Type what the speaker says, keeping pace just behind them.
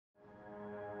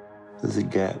There's a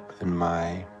gap in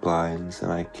my blinds,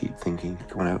 and I keep thinking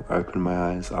when I open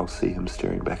my eyes, I'll see him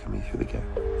staring back at me through the gap.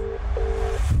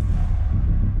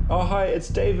 Oh, hi, it's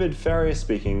David Farrier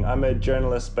speaking. I'm a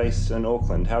journalist based in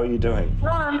Auckland. How are you doing? No,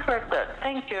 I'm perfect.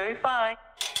 Thank you. Bye.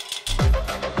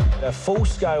 A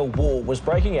full-scale war was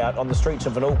breaking out on the streets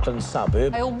of an Auckland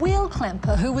suburb. A wheel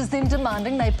clamper who was then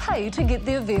demanding they pay to get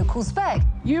their vehicles back.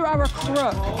 You are a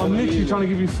crook. I'm literally trying to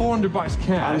give you $400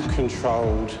 cash.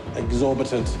 Uncontrolled,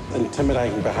 exorbitant,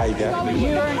 intimidating behaviour.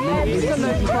 You're an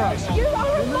absolute crook. You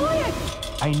are a liar!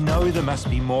 I know there must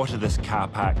be more to this car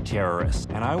park terrorist,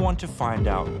 and I want to find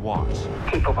out what.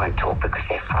 People won't talk because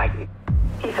they're frightened.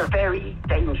 He's a very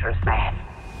dangerous man.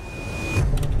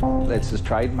 That's his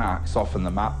trademark, soften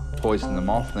them up, poison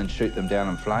them off, then shoot them down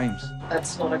in flames.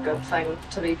 That's not a good thing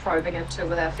to be probing into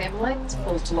with our family. It's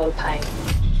caused a lot of pain.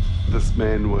 This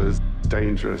man was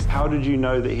dangerous. How did you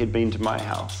know that he'd been to my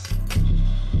house?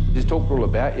 He's talked all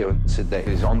about you and said that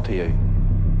he's onto you.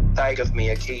 They give me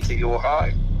a key to your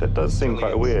home. That does seem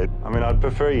quite weird. I mean, I'd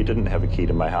prefer you didn't have a key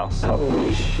to my house.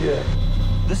 Holy shit.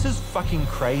 This is fucking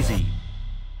crazy.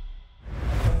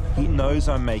 He knows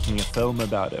I'm making a film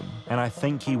about him, and I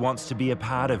think he wants to be a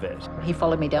part of it. He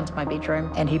followed me down to my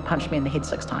bedroom and he punched me in the head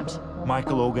 6 times.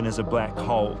 Michael Organ is a black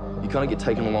hole, You kind of get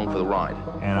taken along for the ride.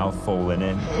 and I've fallen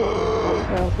in.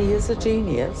 Well, he is a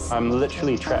genius. I'm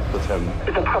literally trapped with him.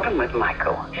 The problem with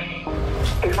Michael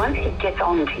is once he gets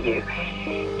on to you,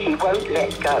 he won't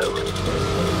let go.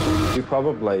 You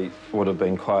probably would have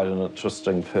been quite an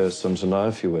interesting person to know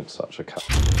if you weren't such a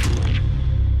cunt.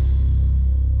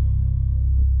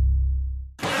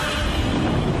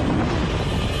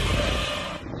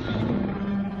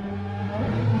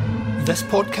 This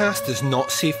podcast is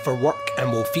not safe for work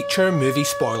and will feature movie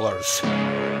spoilers.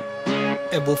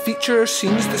 It will feature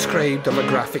scenes described of a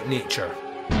graphic nature.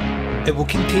 It will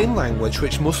contain language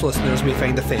which most listeners may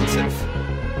find offensive.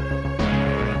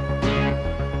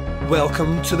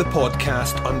 Welcome to the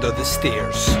podcast Under the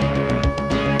Stairs.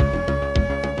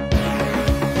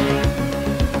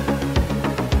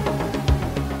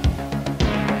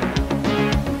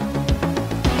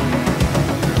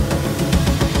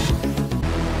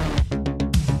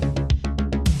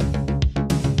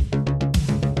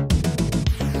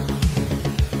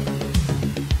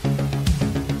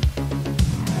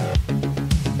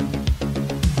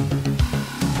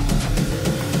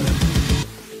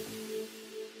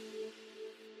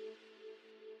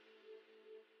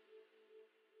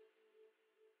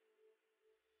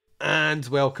 And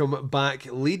welcome back,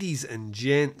 ladies and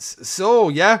gents. So,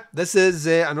 yeah, this is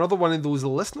another one of those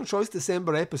Listener Choice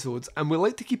December episodes, and we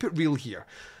like to keep it real here.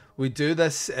 We do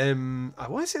this, I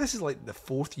want to say this is like the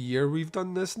 4th year we've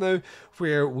done this now,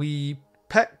 where we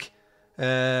pick,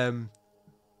 your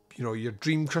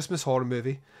dream Christmas horror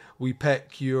movie. We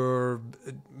pick your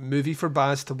movie for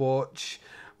Baz to watch.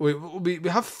 We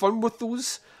have fun with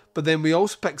those. But then we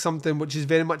also pick something which is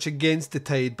very much against the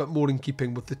tide, but more in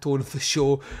keeping with the tone of the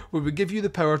show, where we give you the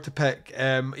power to pick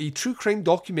a true crime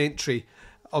documentary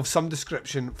of some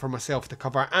description for myself to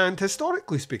cover. And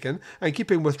historically speaking, and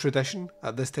keeping with tradition,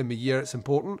 at this time of year it's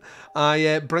important,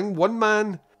 I bring one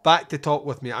man back to talk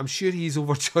with me. I'm sure he's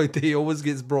overjoyed that he always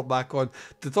gets brought back on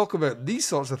to talk about these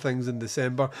sorts of things in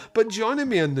December. But joining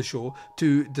me on the show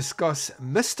to discuss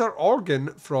Mr. Organ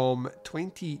from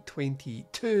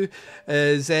 2022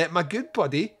 is my good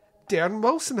buddy, Daeron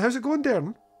Wilson. How's it going,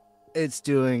 Daeron? It's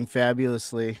doing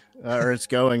fabulously, or it's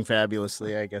going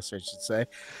fabulously, I guess I should say.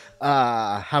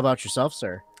 How about yourself,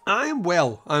 sir? I'm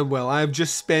well. I've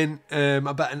just spent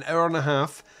about an hour and a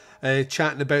half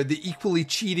chatting about the equally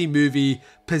cheery movie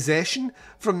Possession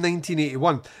from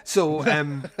 1981. So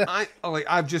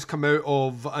I've just come out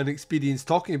of an experience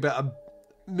talking about a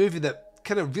movie that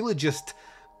kind of really just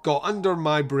got under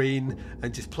my brain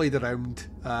and just played around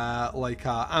like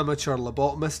an amateur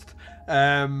lobotomist.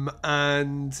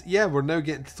 And yeah, we're now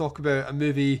getting to talk about a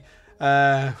movie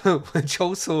which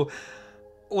also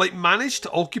managed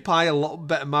to occupy a little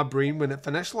bit of my brain when it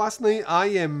finished last night.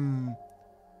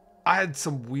 I had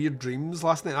some weird dreams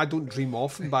last night. I don't dream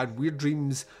often, but I had weird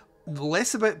dreams,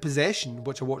 less about Possession,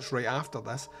 which I watched right after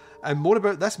this, and more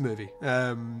about this movie.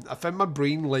 I found my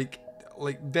brain like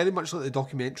very much like the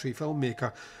documentary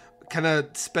filmmaker, kind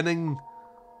of spinning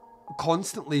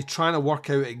constantly, trying to work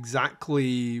out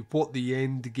exactly what the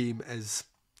end game is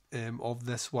of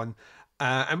this one.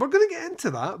 And we're going to get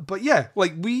into that. But yeah,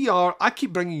 I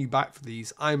keep bringing you back for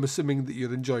these. I'm assuming that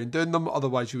you're enjoying doing them.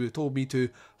 Otherwise, you would have told me to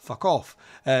fuck off.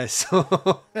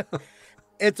 So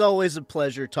it's always a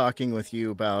pleasure talking with you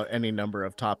about any number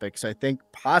of topics. I think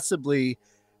possibly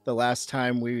the last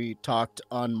time we talked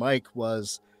on mic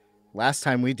was last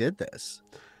time we did this.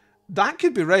 That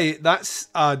could be right. That's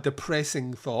a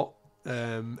depressing thought.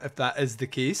 If that is the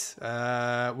case,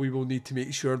 we will need to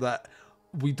make sure that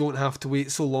we don't have to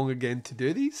wait so long again to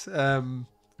do these.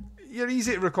 You're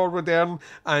easy to record with, Daeron,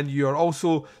 and you're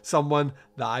also someone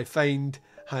that I find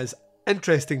has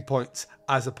interesting points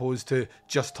as opposed to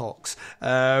just talks.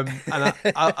 And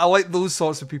I like those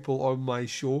sorts of people on my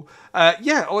show. Last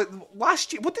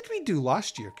year, what did we do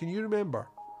last year? Can you remember?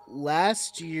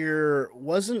 Wasn't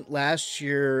last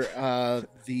year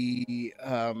the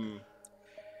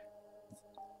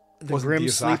Grim Dear Sleeper?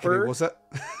 Zachary, was it?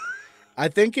 I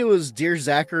think it was Dear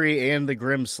Zachary and the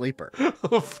Grim Sleeper.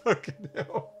 Oh, fucking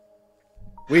hell.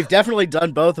 We've definitely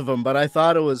done both of them, but I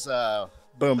thought it was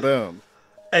Boom Boom.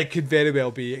 It could very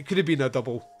well be. It could have been a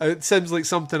double. It seems like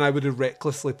something I would have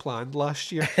recklessly planned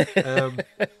last year.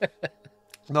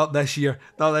 Not this year.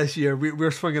 Not this year.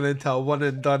 We're swinging into a one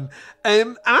and done.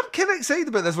 And I'm kind of excited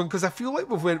about this one because I feel like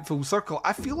we've went full circle.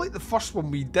 I feel like the first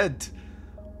one we did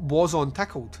was on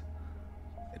Tickled.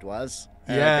 It was.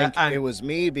 Yeah, I think it was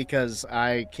me because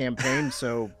I campaigned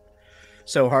so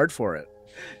hard for it.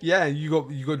 Yeah, you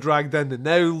got dragged in, and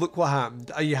now look what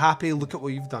happened. Are you happy? Look at what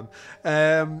you've done.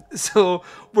 So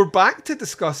we're back to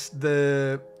discuss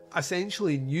the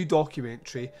essentially new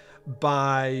documentary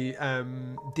by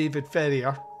David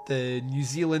Ferrier, the New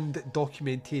Zealand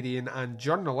documentarian and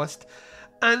journalist.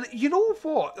 And you know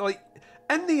what? Like,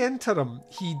 in the interim,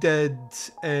 he did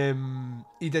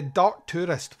Dark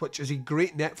Tourist, which is a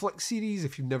great Netflix series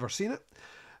if you've never seen it.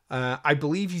 I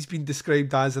believe he's been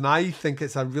described as, and I think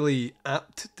it's a really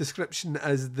apt description,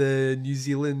 as the New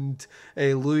Zealand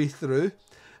Louis Theroux.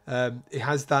 He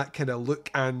has that kind of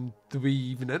look, and the way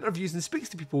he even interviews and speaks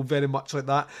to people very much like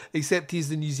that, except he's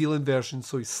the New Zealand version,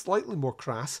 so he's slightly more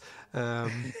crass.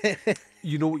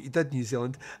 You know what you did, New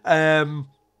Zealand. But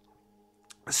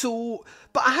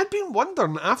I had been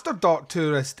wondering, after Dark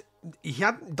Tourist, he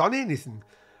hadn't done anything.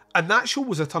 And that show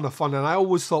was a ton of fun, and I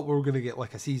always thought we were going to get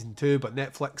like a season 2, but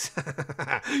Netflix,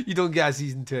 you don't get a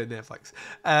season 2 at Netflix.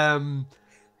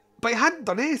 But he hadn't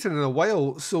done anything in a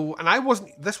while, so, and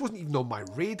this wasn't even on my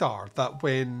radar, that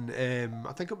when,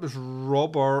 I think it was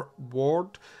Robert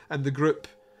Ward and the group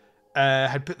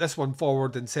had put this one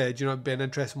forward and said, you know, it'd be an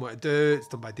interesting one to do, it's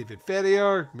done by David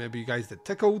Ferrier, maybe you guys did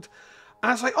Tickled. And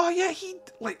I was like, oh yeah,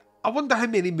 I wonder how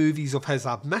many movies of his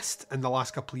I've missed in the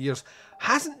last couple of years.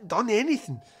 Hasn't done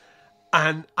anything.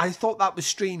 And I thought that was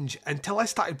strange until I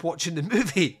started watching the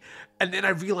movie. And then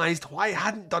I realised why I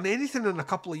hadn't done anything in a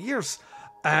couple of years.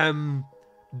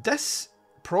 This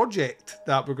project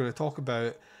that we're going to talk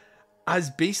about has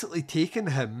basically taken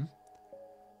him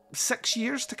 6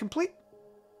 years to complete.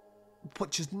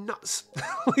 Which is nuts.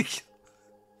 Like,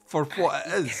 for what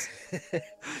it is.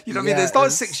 You know what I mean? It's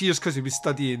not 6 years because he was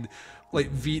studying like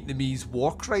Vietnamese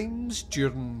war crimes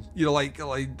during, you know, like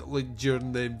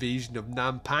during the invasion of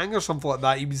Nampang or something like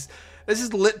that. This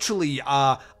is literally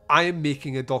I am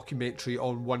making a documentary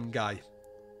on one guy.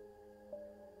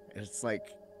 It's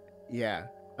like, yeah.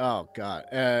 Oh God.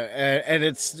 And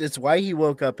it's why he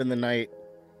woke up in the night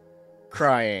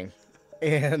crying,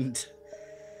 and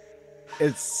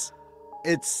it's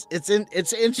you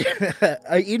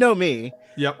know me.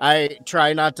 Yep. I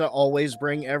try not to always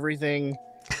bring everything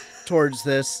towards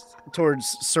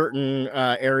certain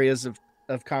areas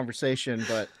of conversation,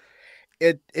 but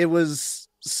it was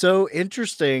so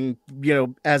interesting. You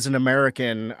know, as an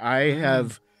American, I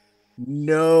have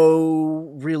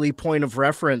no really point of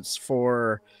reference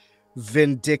for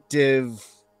vindictive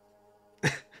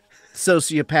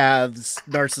sociopaths,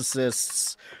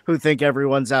 narcissists who think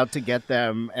everyone's out to get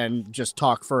them and just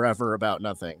talk forever about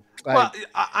nothing. Well,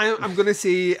 I'm going to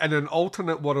say, in an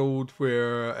alternate world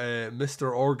where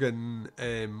Mr. Organ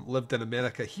lived in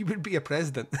America, he would be a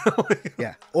president.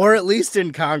 Yeah, or at least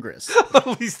in Congress.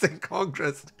 At least in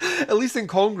Congress. At least in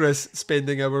Congress,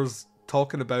 spending hours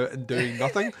talking about and doing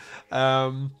nothing.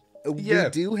 We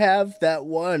do have that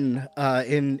one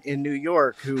in New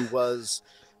York who was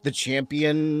the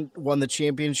champion, won the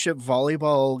championship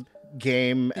volleyball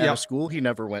game at a school he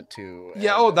never went to.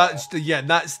 That's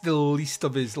the least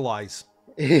of his lies.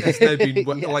 It's now been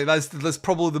like that's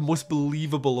probably the most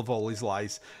believable of all his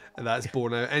lies, and that's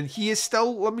borne out. And he is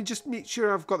still, let me just make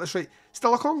sure I've got this right,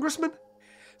 still a congressman.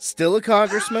 Still a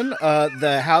congressman.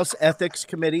 The House Ethics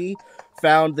Committee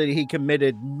found that he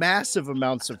committed massive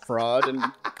amounts of fraud,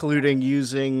 including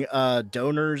using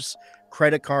donors'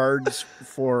 credit cards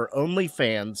for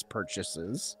OnlyFans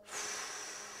purchases.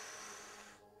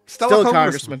 Still a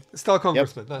congressman. Still a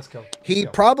congressman. Yep. That's cool. He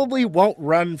probably won't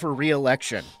run for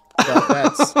re-election,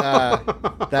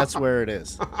 but that's where it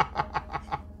is.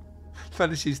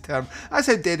 Finish his term. That's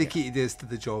how dedicated he is to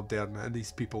the job there, and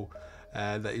these people.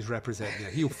 that he's representing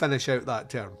it. He'll finish out that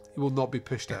term. He will not be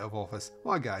pushed out of office.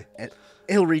 What a guy.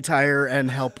 He'll retire and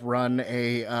help run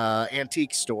a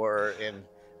antique store in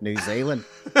New Zealand.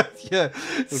 Yeah.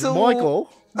 So Michael.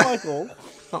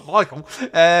 Not Michael.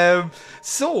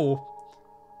 So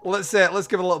let's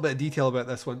give a little bit of detail about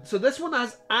this one. So this one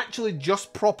has actually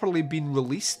just properly been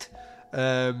released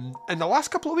in the last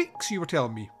couple of weeks, you were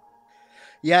telling me.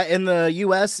 Yeah, in the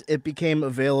US, it became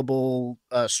available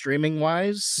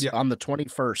streaming-wise on the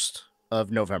 21st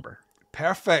of November.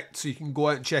 Perfect. So you can go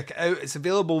out and check it out. It's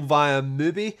available via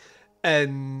Mubi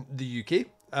in the UK.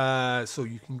 So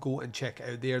you can go and check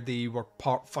it out there. They were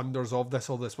part funders of this.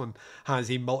 All this one has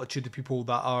a multitude of people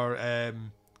that are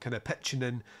kind of pitching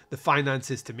in the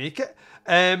finances to make it.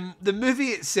 The movie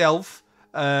itself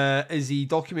is a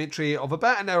documentary of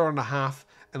about an hour and a half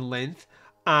in length.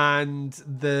 And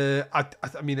I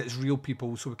mean, it's real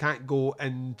people, so we can't go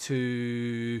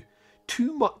into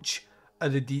too much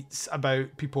of the deets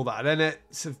about people that are in it.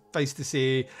 Suffice to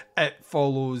say, it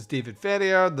follows David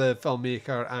Ferrier, the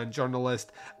filmmaker and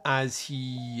journalist, as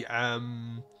he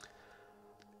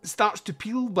starts to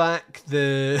peel back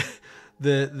the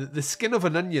skin of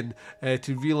an onion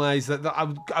to realise that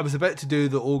I was about to do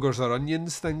the ogres are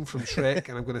onions thing from Shrek,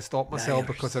 and I'm going to stop myself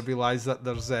because I realised that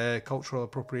there's cultural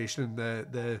appropriation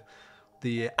in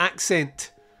the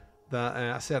accent that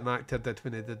a certain actor did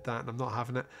when he did that, and I'm not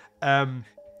having it.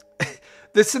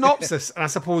 The synopsis, and I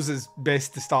suppose it's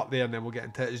best to start there and then we'll get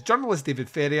into it, is journalist David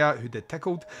Ferrier, who did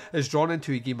Tickled, is drawn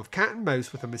into a game of cat and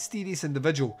mouse with a mysterious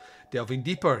individual. Delving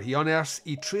deeper, he unearths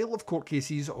a trail of court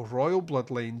cases, royal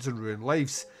bloodlines and ruined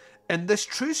lives in this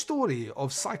true story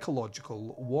of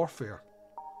psychological warfare.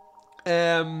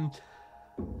 To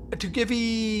give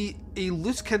a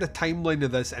loose kind of timeline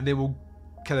of this, and then we'll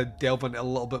kind of delve into a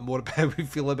little bit more about how we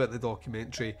feel about the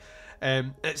documentary.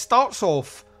 It starts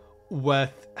off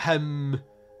with him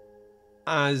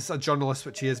as a journalist,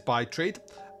 which he is by trade,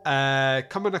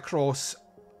 coming across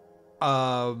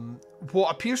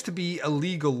what appears to be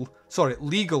legal,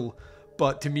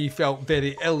 but to me felt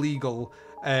very illegal,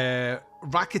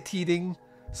 racketeering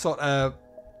sort of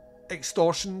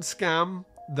extortion scam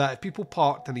that people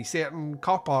parked in a certain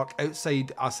car park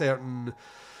outside a certain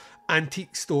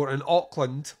antique store in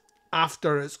Auckland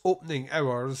after its opening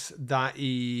hours, that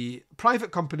a private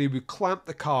company would clamp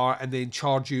the car and then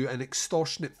charge you an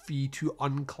extortionate fee to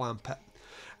unclamp it.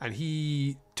 And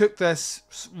he took this,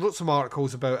 wrote some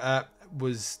articles about it,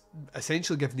 was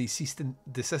essentially given a cease and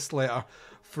desist letter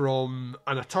from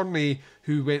an attorney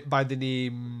who went by the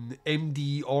name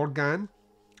MD Organ.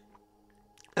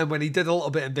 And when he did a little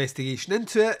bit of investigation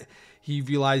into it, he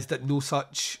realised that no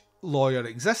such lawyer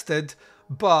existed,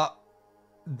 but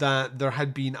that there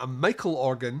had been a Michael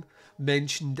Organ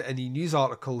mentioned in a news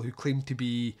article who claimed to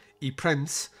be a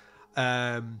prince,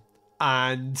 and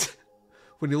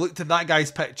when he looked at that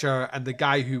guy's picture and the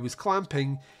guy who was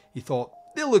clamping, he thought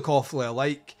they look awfully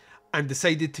alike, and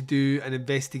decided to do an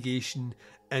investigation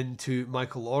into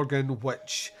Michael Organ,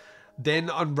 which then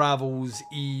unravels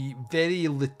a very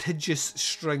litigious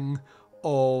string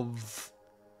of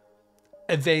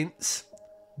events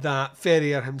that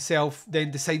Ferrier himself then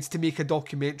decides to make a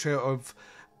documentary of,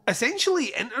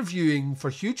 essentially interviewing for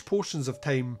huge portions of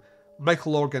time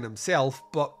Michael Organ himself,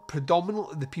 but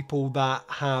predominantly the people that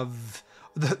have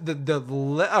the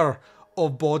litter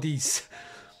of bodies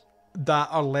that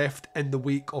are left in the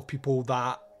wake of people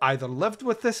that either lived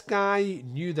with this guy,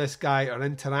 knew this guy, or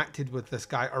interacted with this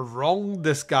guy, or wronged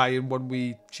this guy in one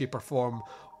way, shape or form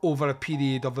over a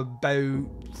period of about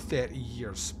 30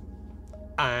 years.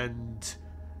 And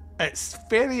it's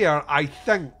Ferrier, I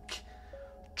think,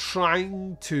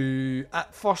 trying to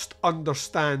at first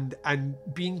understand and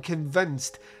being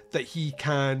convinced that he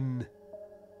can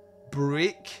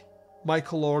break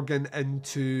Michael Organ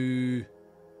into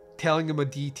telling him a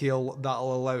detail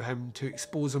that'll allow him to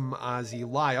expose him as a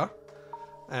liar,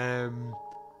 and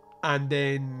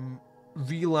then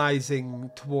realising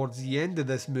towards the end of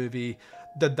this movie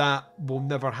that will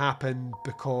never happen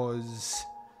because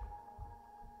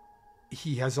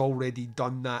he has already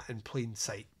done that in plain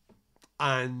sight.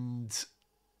 And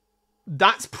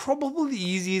that's probably the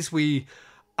easiest way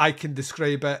I can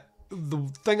describe it. The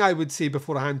thing I would say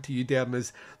before I hand to you, Daeron,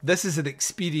 is this is an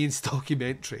experienced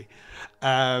documentary.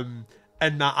 And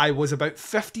that I was about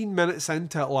 15 minutes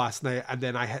into it last night, and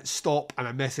then I hit stop and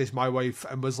I messaged my wife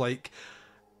and was like,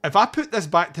 if I put this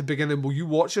back to beginning, will you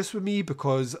watch this with me?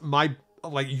 Because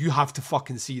you have to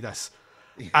fucking see this.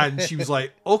 And she was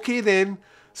like, okay then.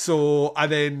 So I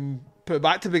then put it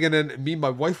back to beginning, and me and my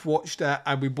wife watched it,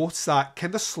 and we both sat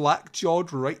kind of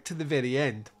slack-jawed right to the very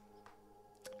end.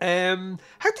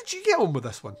 How did you get on with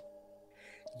this one?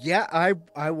 Yeah,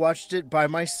 I watched it by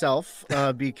myself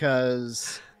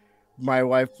because my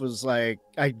wife was like,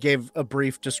 I gave a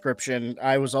brief description.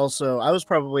 I was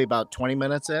probably about 20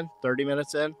 minutes in, 30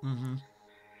 minutes in. Mm-hmm.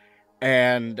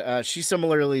 And she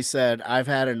similarly said, I've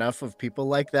had enough of people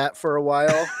like that for a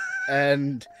while.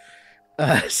 And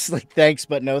it's like, thanks,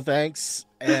 but no thanks.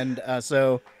 And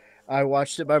so I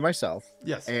watched it by myself.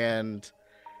 Yes. And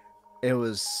it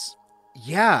was,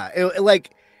 yeah,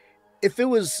 like if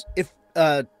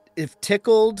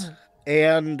Tickled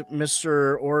and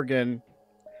Mr. Organ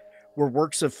were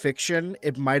works of fiction,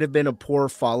 it might have been a poor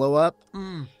follow-up.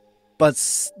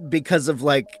 But because of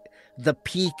like the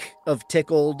peak of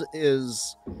Tickled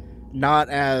is not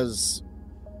as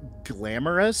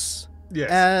glamorous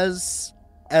as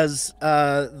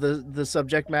the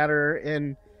subject matter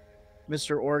in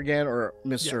Mr. Organ or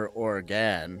Mr.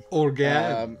 Organ.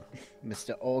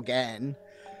 Mr. Organ.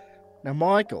 Now,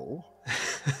 Michael,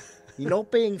 you're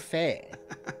not being fair.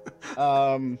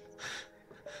 But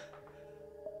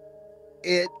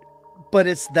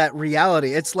it's that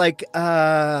reality. It's like,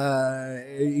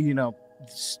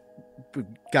 we've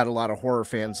got a lot of horror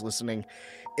fans listening.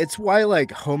 It's why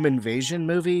like home invasion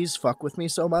movies fuck with me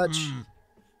so much.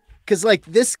 Because like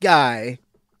this guy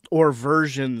or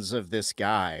versions of this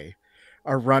guy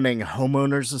are running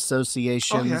homeowners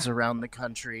associations around the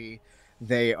country.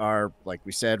 They are, like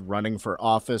we said, running for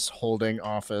office, holding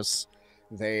office.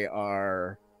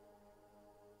 They're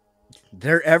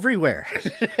everywhere.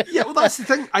 Yeah, well, that's the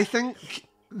thing. I think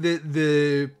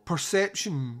the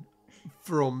perception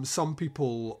from some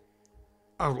people,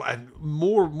 and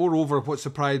moreover, what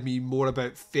surprised me more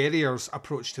about Ferrier's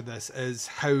approach to this is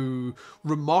how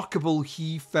remarkable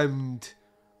he found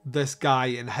this guy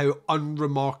and how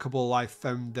unremarkable I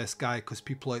found this guy, because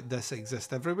people like this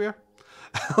exist everywhere.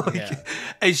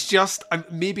 It's just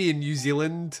maybe in New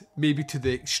Zealand, maybe to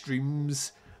the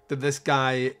extremes that this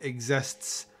guy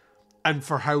exists. And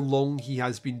for how long he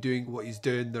has been doing what he's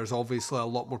doing, there's obviously a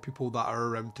lot more people that are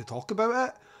around to talk about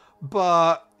it.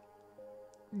 But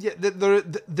yeah,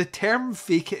 the term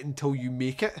 "fake it until you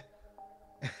make it"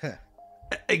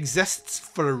 exists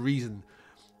for a reason.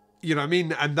 You know what I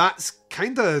mean? And that's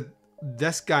kind of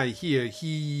this guy here.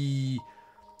 He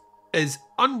is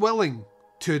unwilling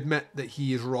to admit that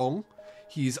he is wrong.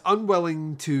 He's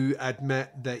unwilling to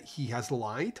admit that he has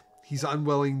lied. He's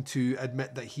unwilling to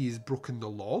admit that he has broken the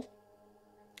law.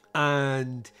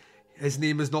 And his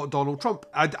name is not Donald Trump.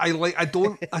 I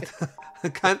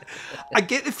can't. I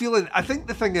get the feeling. I think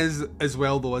the thing is, as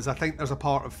well though, is I think there's a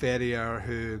part of Ferrier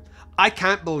who I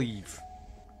can't believe,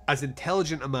 as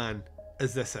intelligent a man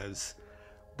as this is,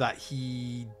 that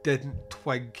he didn't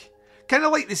twig. Kind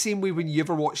of like the same way when you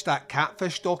ever watched that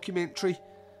Catfish documentary,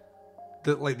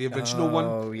 that like the original one.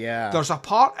 Oh yeah. There's a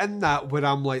part in that where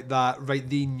I'm like that. Right,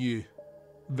 they knew,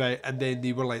 right, and then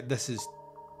they were like, "This is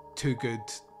too good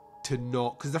to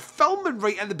not," because they're filming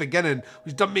right at the beginning,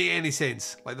 which doesn't make any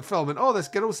sense. Like they're filming, oh, this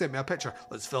girl sent me a picture,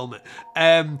 let's film it.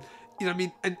 You know what I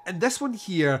mean? And this one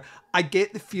here, I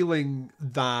get the feeling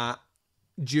that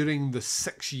during the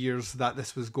 6 years that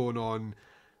this was going on,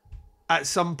 at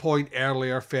some point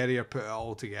earlier, Ferrier put it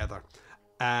all together.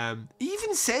 He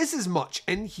even says as much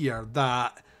in here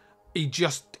that he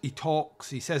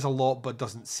talks, he says a lot but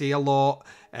doesn't say a lot.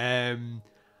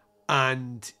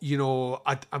 And, you know,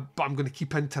 I'm going to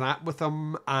keep interacting with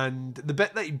him. And the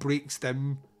bit that he breaks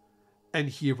down in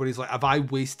here where he's like, have I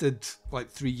wasted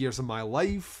like 3 years of my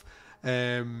life?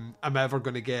 Am I ever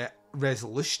going to get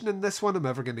resolution in this one? Am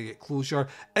I ever going to get closure?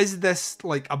 Is this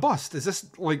like a bust? Is this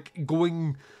like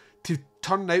going to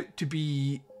turn out to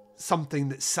be something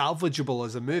that's salvageable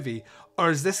as a movie?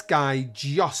 Or is this guy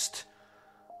just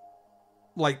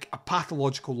like a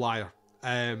pathological liar?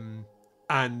 And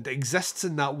exists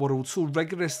in that world so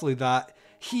rigorously that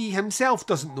he himself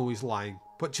doesn't know he's lying,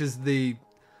 which is the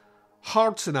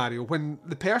hard scenario. When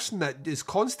the person that is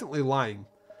constantly lying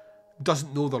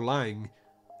doesn't know they're lying,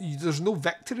 there's no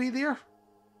victory there.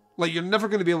 Like, you're never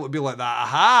going to be able to be like that,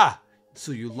 aha,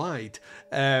 so you lied.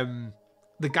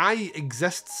 The guy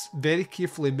exists very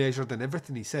carefully measured in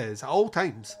everything he says at all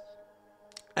times.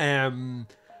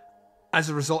 As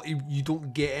a result, you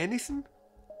don't get anything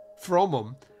from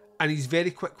him. And he's very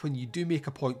quick when you do make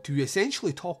a point to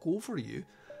essentially talk over you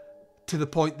to the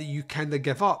point that you kind of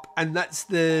give up. And that's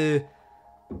the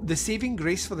saving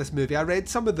grace for this movie. I read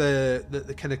some of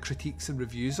the kind of critiques and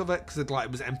reviews of it because I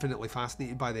was infinitely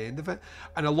fascinated by the end of it.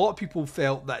 And a lot of people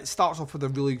felt that it starts off with a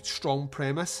really strong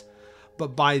premise,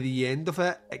 but by the end of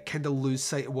it, it kind of loses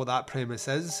sight of what that premise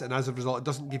is. And as a result, it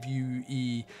doesn't give you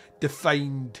a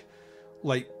defined,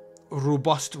 like,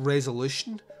 robust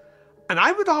resolution. And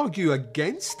I would argue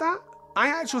against that. I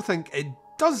actually think it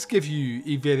does give you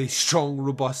a very strong,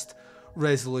 robust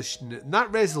resolution. And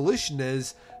that resolution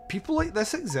is, people like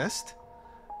this exist.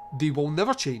 They will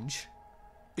never change.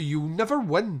 You'll never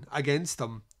win against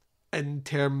them in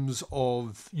terms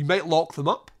of, you might lock them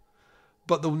up,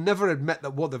 but they'll never admit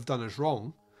that what they've done is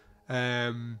wrong,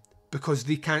 because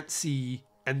they can't see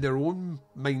in their own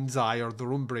mind's eye or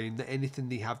their own brain that anything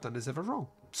they have done is ever wrong.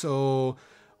 So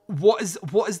what is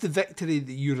the victory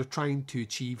that you're trying to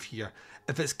achieve here?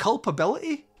 If it's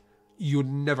culpability, you're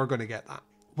never going to get that,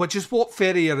 which is what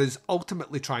Ferrier is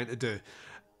ultimately trying to do.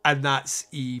 And that's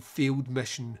a failed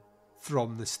mission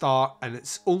from the start. And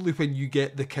it's only when you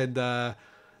get the kind of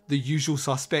the usual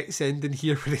suspects ending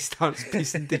here where he starts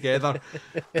piecing together,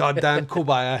 goddamn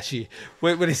Kobayashi,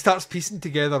 when he starts piecing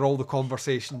together all the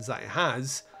conversations that he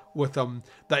has with him,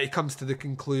 that he comes to the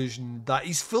conclusion that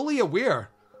he's fully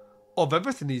aware of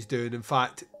everything he's doing. In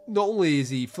fact, not only is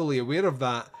he fully aware of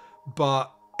that,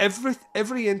 but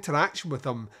every interaction with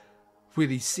him where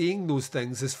he's saying those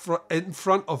things is in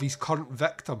front of his current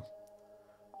victim.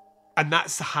 And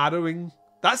that's harrowing.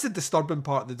 That's the disturbing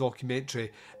part of the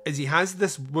documentary, is he has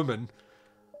this woman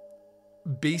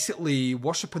basically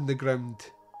worshipping the ground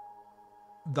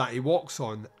that he walks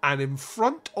on, and in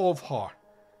front of her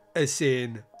is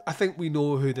saying, I think we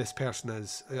know who this person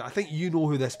is. I think you know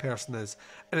who this person is.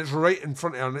 And it's right in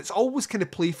front of her, and it's always kind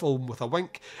of playful with a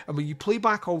wink. And when you play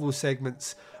back all those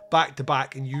segments back to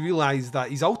back and you realise that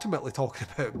he's ultimately talking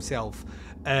about himself,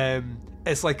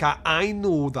 it's like I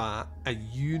know that, and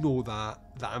you know that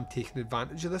I'm taking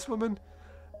advantage of this woman,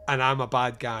 and I'm a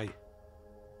bad guy,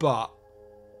 but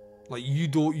like you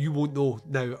won't know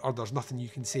now, or there's nothing you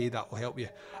can say that will help you.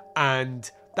 And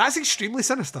that's extremely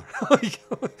sinister. Like,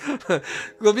 I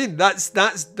mean, that's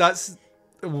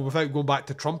without going back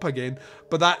to Trump again,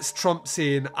 but that's Trump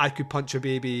saying, I could punch a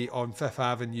baby on Fifth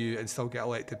Avenue and still get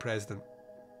elected president.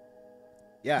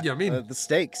 Yeah, you know what I mean? The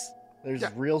stakes. There's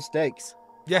real stakes.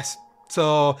 Yes.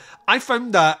 So I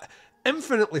found that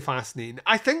infinitely fascinating.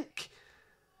 I think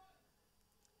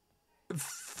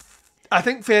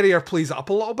Ferrier plays it up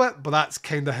a little bit, but that's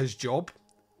kind of his job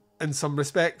in some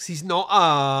respects. He's not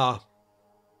a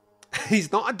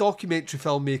documentary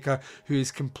filmmaker who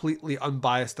is completely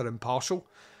unbiased or impartial.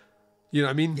 You know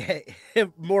what I mean? Yeah,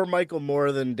 more Michael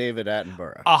Moore than David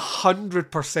Attenborough.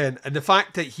 100%. And the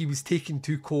fact that he was taken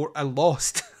to court and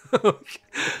lost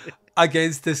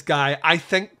against this guy, I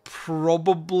think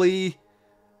probably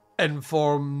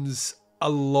informs a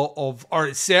lot of, or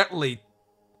it certainly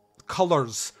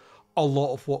colours a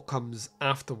lot of what comes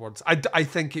afterwards. I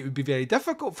think it would be very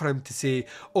difficult for him to say,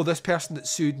 oh, this person that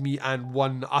sued me and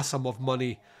won a sum of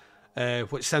money,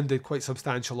 which sounded quite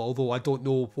substantial, although I don't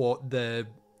know what the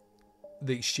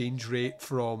exchange rate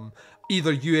from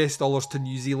either US dollars to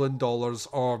New Zealand dollars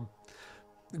or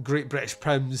Great British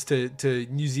pounds to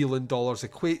New Zealand dollars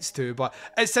equates to, but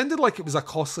it sounded like it was a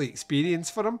costly experience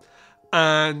for him.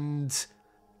 And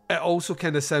it also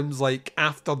kind of sounds like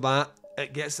after that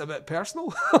it gets a bit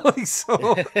personal. Like,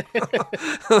 so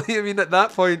I mean, at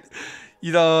that point,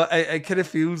 you know, it kind of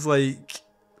feels like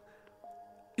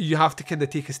you have to kind of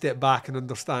take a step back and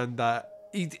understand that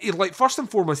he like, first and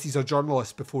foremost, he's a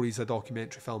journalist before he's a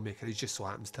documentary filmmaker. He just so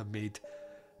happens to have made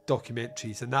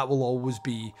documentaries, and that will always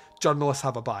be, journalists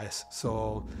have a bias,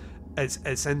 so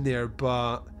it's in there.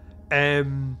 But let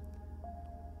me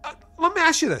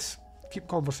ask you this, keep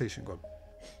conversation going.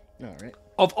 All right.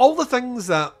 Of all the things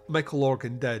that Michael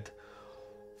Lorgan did,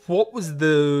 what was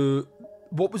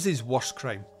his worst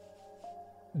crime,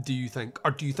 do you think?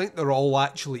 Or do you think they're all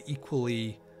actually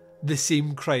equally the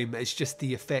same crime? It's just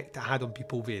the effect it had on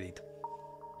people varied.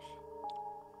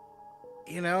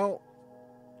 You know,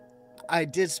 I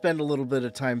did spend a little bit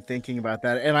of time thinking about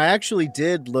that, and I actually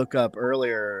did look up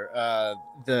earlier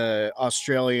the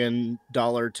Australian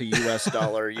dollar to US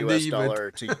dollar, US dollar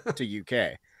to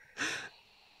UK.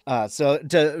 So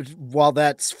while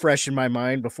that's fresh in my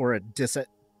mind before it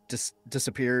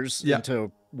disappears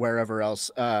into wherever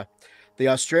else, the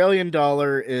Australian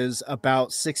dollar is about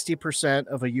 60%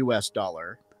 of a US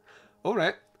dollar. All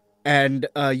right. And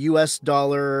a US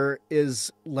dollar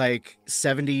is like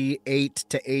 78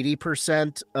 to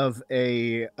 80% of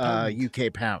a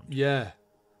UK pound. Yeah.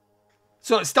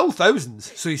 So it's still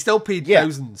thousands. So he still paid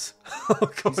thousands.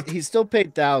 Oh, God. He still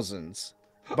paid thousands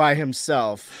by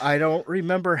himself. I don't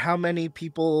remember how many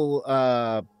people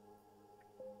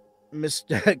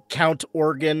Count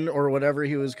Organ or whatever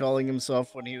he was calling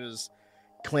himself when he was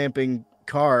clamping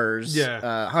cars.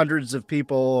 Hundreds of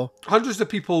people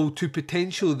to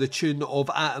potentially the tune of,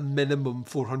 at a minimum,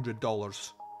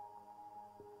 $400.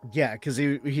 Yeah, because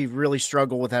he really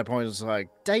struggled with that point. It's like,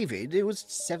 David, it was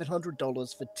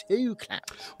 $700 for 2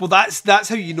 clamps. Well, that's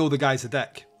how you know the guy's a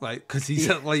dick, right? Because he's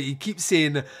like, he keeps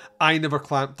saying, I never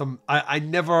clamped them. I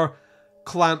never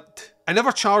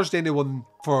charged anyone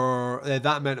for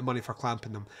that amount of money for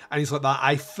clamping them. And he's like that.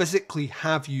 I physically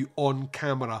have you on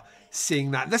camera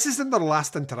saying that. This is in their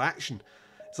last interaction.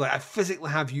 It's like, I physically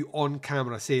have you on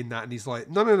camera saying that. And he's like,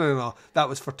 no. That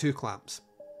was for 2 clamps.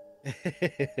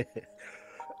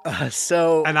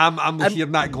 And I'm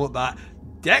hearing that going, that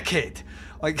dickhead.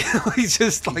 Like, he's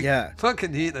just like,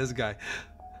 fucking hate this guy.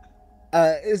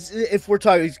 If we're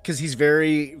talking, because he's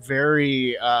very,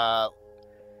 very,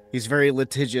 he's very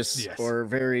litigious, or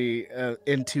very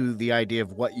into the idea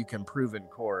of what you can prove in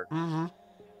court. Mm-hmm.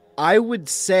 I would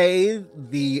say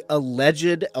the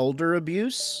alleged elder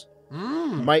abuse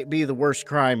might be the worst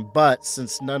crime, but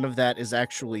since none of that is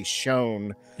actually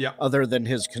shown, other than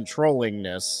his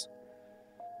controllingness,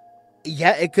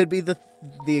 it could be the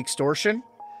extortion.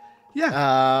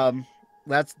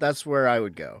 That's where I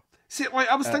would go. See, like,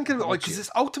 I was thinking about, like, because it's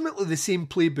ultimately the same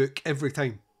playbook every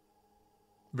time,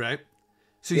 right?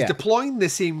 So he's deploying the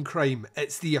same crime.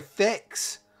 It's the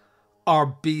effects are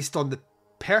based on the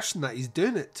person that he's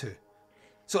doing it to.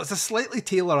 So it's a slightly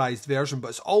tailorized version, but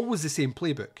it's always the same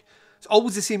playbook. It's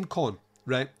always the same con,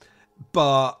 right?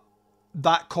 But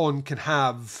that con can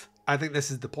have, I think this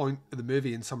is the point of the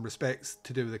movie in some respects,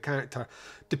 to do with the character.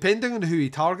 Depending on who he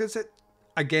targets it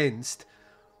against,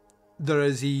 there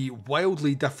is a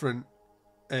wildly different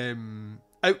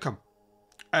outcome.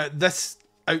 This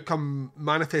outcome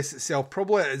manifests itself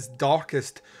probably at its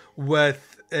darkest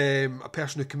with a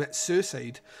person who commits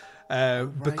suicide,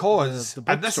 because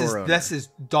and this is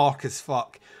dark as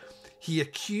fuck. He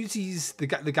accuses the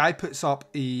guy puts up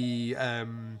a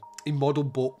model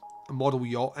boat, a model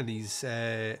yacht in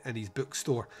his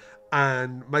bookstore,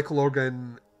 and Michael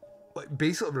Organ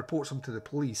basically reports him to the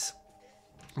police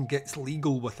and gets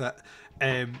legal with it,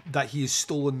 that he has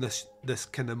stolen this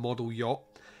kind of model yacht.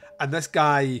 And this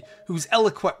guy, who's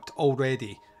ill-equipped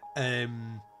already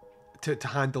to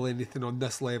handle anything on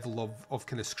this level of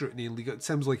kind of scrutiny and legal, it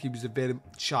seems like he was a very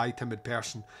shy, timid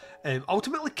person,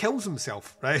 ultimately kills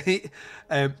himself, right?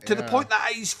 To the point that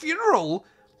at his funeral,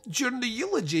 during the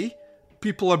eulogy,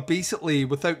 people are basically,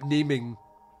 without naming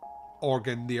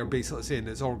Organ, they are basically saying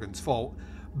it's Organ's fault.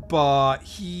 But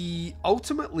he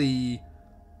ultimately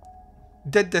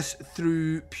did this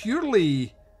through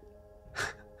purely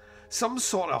some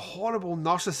sort of horrible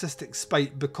narcissistic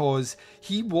spite, because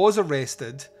he was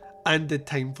arrested and did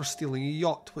time for stealing a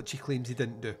yacht, which he claims he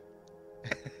didn't do.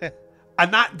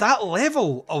 And that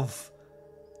level of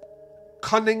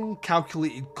cunning,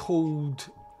 calculated, cold,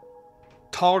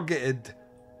 targeted,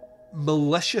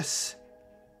 malicious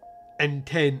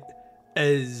intent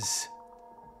is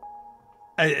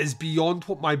beyond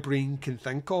what my brain can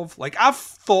think of. Like, I've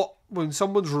thought, when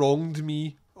someone's wronged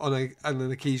me on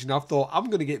an occasion, I've thought, I'm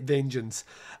going to get vengeance.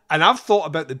 And I've thought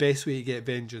about the best way to get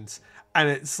vengeance. And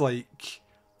it's like,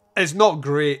 it's not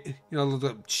great. You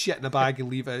know, shit in a bag and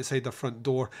leave it outside the front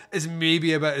door is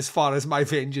maybe about as far as my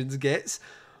vengeance gets.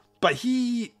 But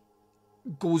he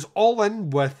goes all in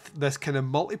with this kind of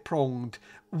multi-pronged,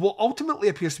 what ultimately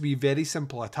appears to be a very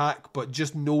simple attack, but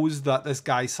just knows that this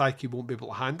guy's psyche won't be able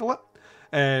to handle it,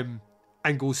 and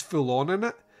goes full on in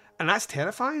it. And that's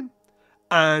terrifying.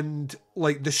 And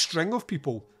like the string of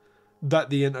people that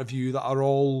they interview that are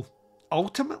all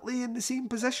ultimately in the same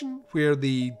position, where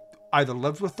they either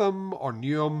lived with them or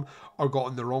knew him or got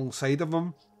on the wrong side of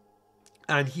him.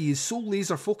 And he is so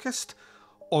laser focused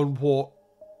on what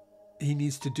he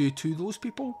needs to do to those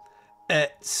people.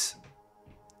 It's,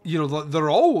 you know, they're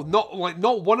all not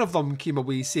one of them came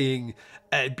away saying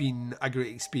it had been a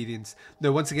great experience.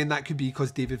 Now, once again, that could be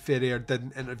because David Ferrier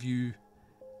didn't interview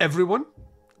everyone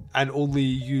and only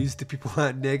used the people that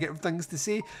had negative things to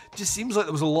say. Just seems like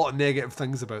there was a lot of negative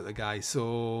things about the guy.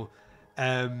 So,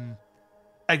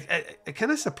 it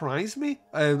kind of surprised me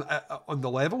on the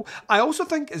level. I also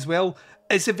think as well,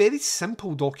 it's a very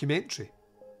simple documentary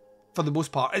for the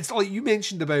most part. It's like you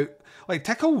mentioned about, like,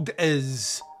 Tickled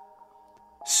is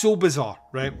so bizarre,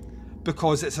 right?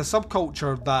 Because it's a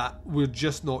subculture that we're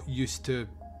just not used to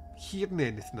hearing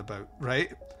anything about,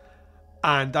 right?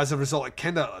 And as a result, it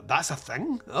kind of, that's a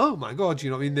thing. Oh my God,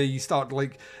 you know what I mean? Then you start,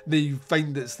 like, then you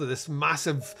find it's this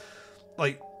massive,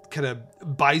 like, kind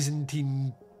of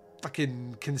Byzantine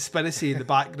fucking conspiracy in the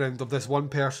background of this one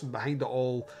person behind it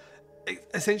all,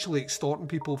 essentially extorting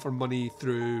people for money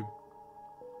through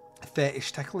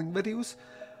fetish tickling videos.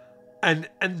 And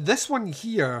this one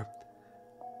here,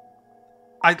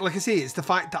 like I say, it's the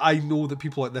fact that I know that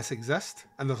people like this exist,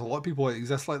 and there's a lot of people that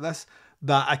exist like this,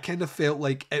 that I kind of felt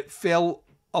like it felt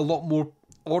a lot more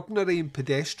ordinary and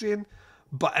pedestrian,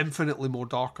 but infinitely more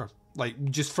darker.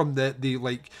 Like, just from the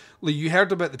like you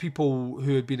heard about the people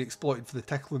who had been exploited for the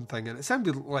tickling thing, and it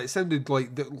sounded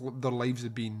like their lives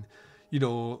had been,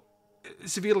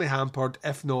 severely hampered,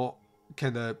 if not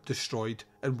kind of destroyed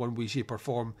in one way, shape or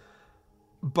form.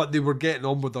 But they were getting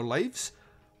on with their lives.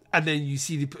 And then you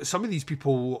see some of these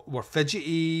people were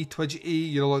fidgety,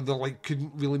 twidgety, they like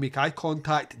couldn't really make eye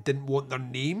contact, didn't want their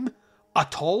name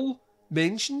at all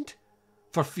mentioned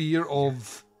for fear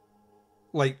of,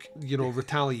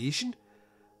 retaliation.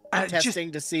 And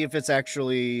testing to see if it's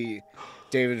actually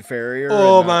David Farrier and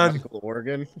not Michael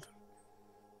Organ.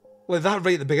 Like that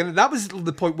right at the beginning. That was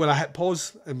the point where I hit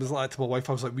pause and was like to my wife,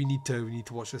 I was like, we need to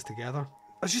watch this together.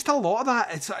 There's just a lot of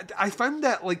that. I found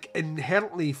it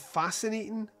inherently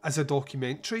fascinating as a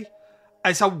documentary.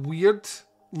 It's a weird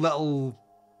little.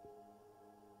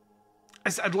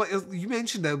 You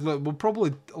mentioned it. We'll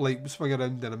probably swing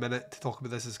around in a minute to talk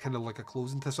about this as kind of like a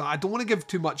closing to. So I don't want to give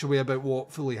too much away about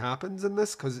what fully happens in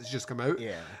this because it's just come out.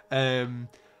 Yeah.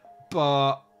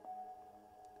 But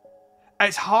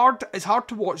it's hard. It's hard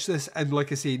to watch this and,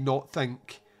 like I say, not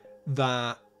think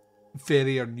that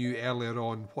Ferrier knew earlier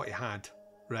on what he had.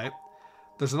 Right?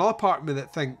 There's another part of me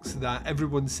that thinks that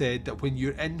everyone said that when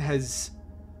you're in his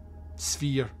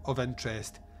sphere of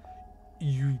interest,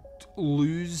 you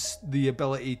lose the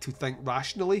ability to think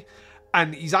rationally.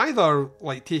 And he's either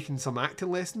taken some acting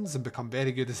lessons and become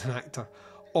very good as an actor,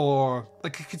 or I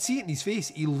could see it in his face,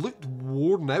 he looked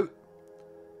worn out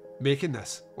making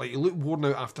this. He looked worn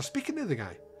out after speaking to the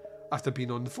guy, after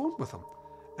being on the phone with him.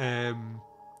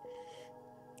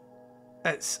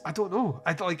 I don't know.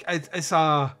 I don't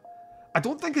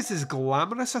think it's as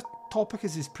glamorous a topic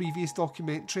as his previous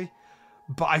documentary,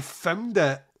 but I found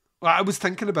it. I was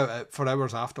thinking about it for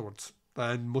hours afterwards,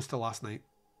 and most of last night.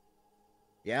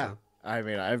 Yeah, I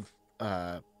mean,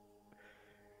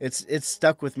 it's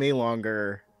stuck with me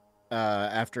longer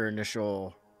after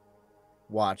initial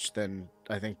watch than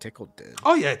I think Tickled did.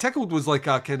 Oh yeah, Tickled was like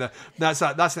a kind of that's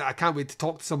I can't wait to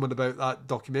talk to someone about that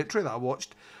documentary that I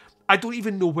watched. I don't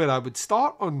even know where I would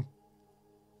start on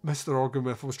Mr. Organ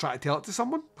if I was trying to tell it to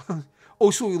someone.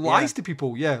 Also, he lies to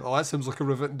people. Yeah, that sounds like a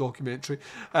riveting documentary.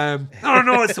 No,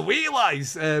 it's the way he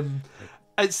lies. It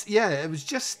was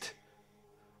just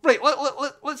right.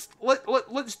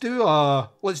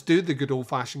 Let's do the good old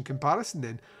fashioned comparison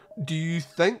then. Do you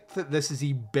think that this is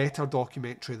a better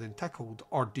documentary than Tickled,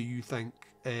 or do you think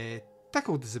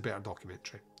Tickled is a better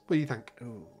documentary? What do you think?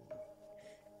 Ooh.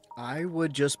 I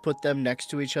would just put them next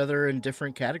to each other in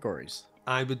different categories.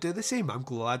 I would do the same. I'm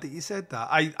glad that you said that.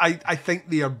 I think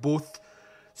they are both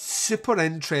super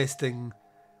interesting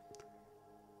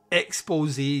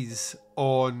exposés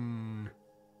on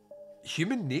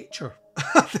human nature.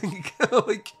 I think,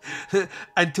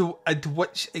 and to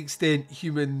which extent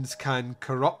humans can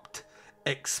corrupt,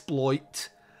 exploit,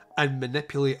 and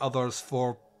manipulate others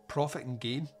for profit and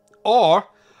gain, or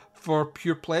for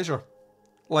pure pleasure.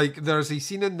 There's a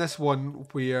scene in this one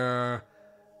where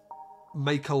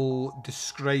Michael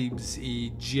describes a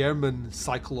German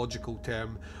psychological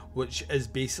term, which is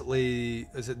basically,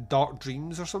 is it dark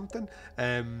dreams or something?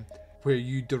 Where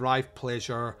you derive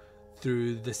pleasure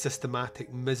through the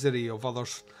systematic misery of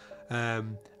others.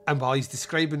 And while he's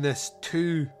describing this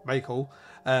to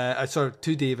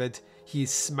to David,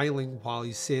 he's smiling while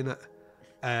he's saying it.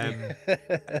 And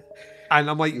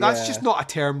I'm like, that's just not a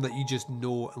term that you just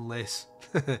know unless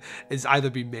it's either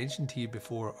been mentioned to you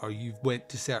before or you've went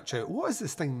to search out, what is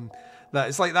this thing that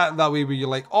it's like that way where you're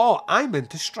like, oh, I'm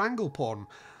into strangle porn.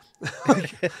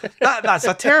 That's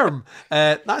a term.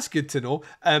 That's good to know.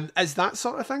 Is that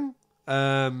sort of thing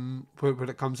when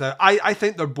it comes out? I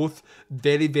think they're both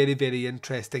very, very, very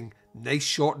interesting, nice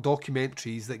short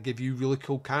documentaries that give you really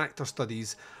cool character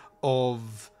studies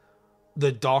of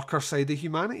the darker side of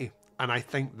humanity. And I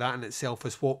think that in itself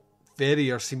is what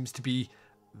Ferrier seems to be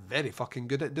very fucking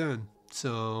good at doing.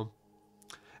 So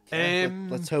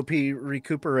let's hope he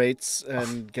recuperates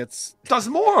and does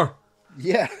more.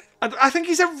 Yeah. And I think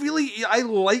I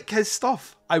like his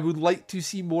stuff. I would like to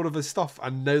see more of his stuff.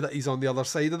 And now that he's on the other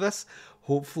side of this,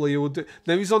 hopefully he will do.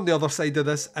 Now he's on the other side of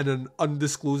this in an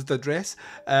undisclosed address.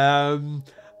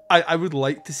 I would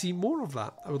like to see more of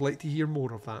that. I would like to hear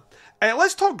more of that.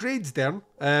 Let's talk grades, Daeron.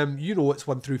 It's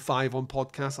 1 through 5 on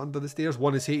Podcast Under the Stairs.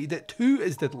 1 is hated it, 2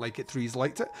 is didn't like it, 3 is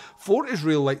liked it, 4 is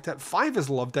really liked it, 5 is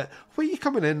loved it. Where are you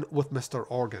coming in with Mr.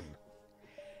 Organ?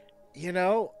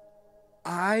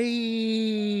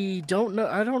 I don't know.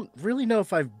 I don't really know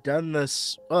if I've done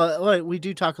this. We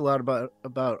do talk a lot about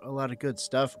a lot of good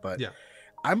stuff, but yeah,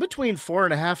 I'm between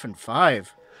 4.5 and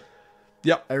 5.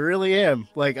 Yep. I really am.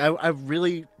 Like, I'm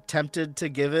really tempted to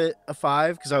give it a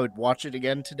 5 because I would watch it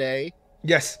again today.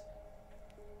 Yes.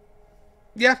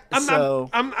 Yeah,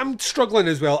 I'm struggling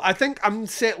as well. I think I'm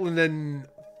settling in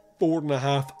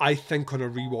 4.5. I think on a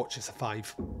rewatch it's a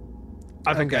 5.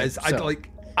 I think it is.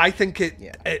 I think it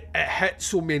hit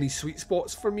so many sweet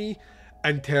spots for me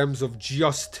in terms of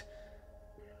just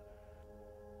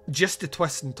the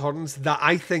twists and turns that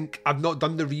I think I've not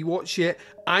done the rewatch yet.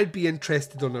 I'd be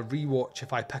interested on a rewatch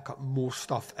if I pick up more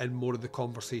stuff and more of the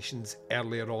conversations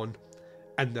earlier on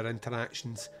in their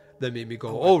interactions that made me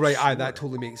go, that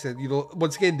totally makes sense. You know,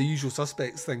 once again, the Usual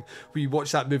Suspects thing, where you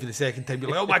watch that movie the second time,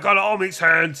 you're like, oh my God, it all makes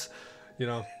sense. You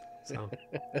know, so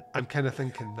I'm kind of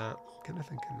thinking that.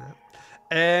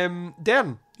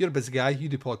 Daeron, you're a busy guy. You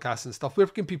do podcasts and stuff. Where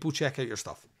can people check out your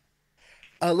stuff?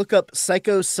 Look up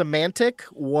Psychosemantic,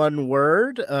 one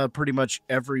word, pretty much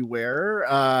everywhere.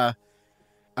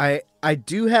 I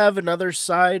do have another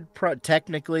side.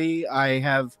 Technically, I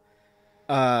have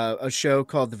a show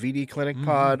called the VD Clinic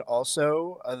Pod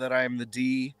also, that I'm the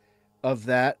D of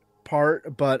that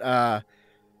part. But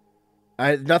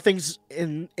nothing's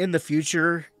in the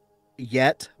future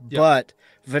yet. Yep. But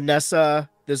Vanessa,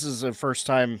 this is the first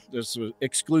time this was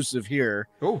exclusive here.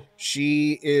 Oh,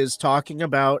 she is talking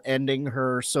about ending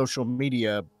her social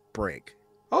media break.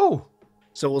 Oh,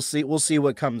 so we'll see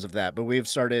what comes of that. But we've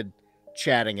started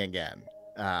chatting again.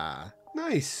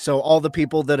 Nice. So all the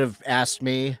people that have asked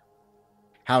me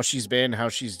how she's been, how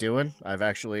she's doing, I've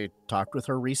actually talked with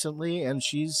her recently, and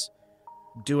she's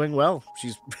doing well.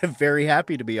 She's very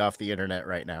happy to be off the internet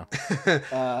right now.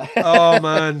 Oh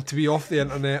man, to be off the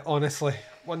internet, honestly.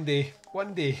 One day.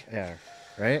 Yeah,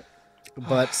 right?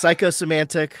 But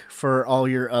Psychosemantic for all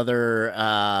your other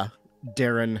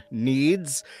Daeron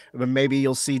needs. Maybe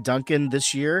you'll see Duncan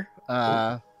this year.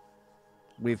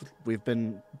 We've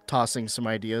been tossing some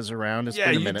ideas around. It's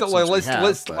been a minute since we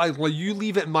have, you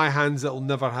leave it in my hands. It'll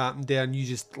never happen, Daeron.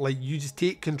 You just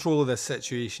take control of this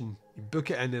situation. You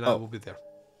book it in, and I will be there.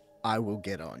 I will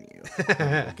get on you.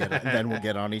 Then we'll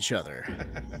get on each other.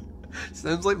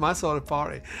 Sounds like my sort of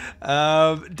party.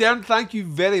 Daeron, thank you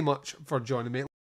very much for joining me.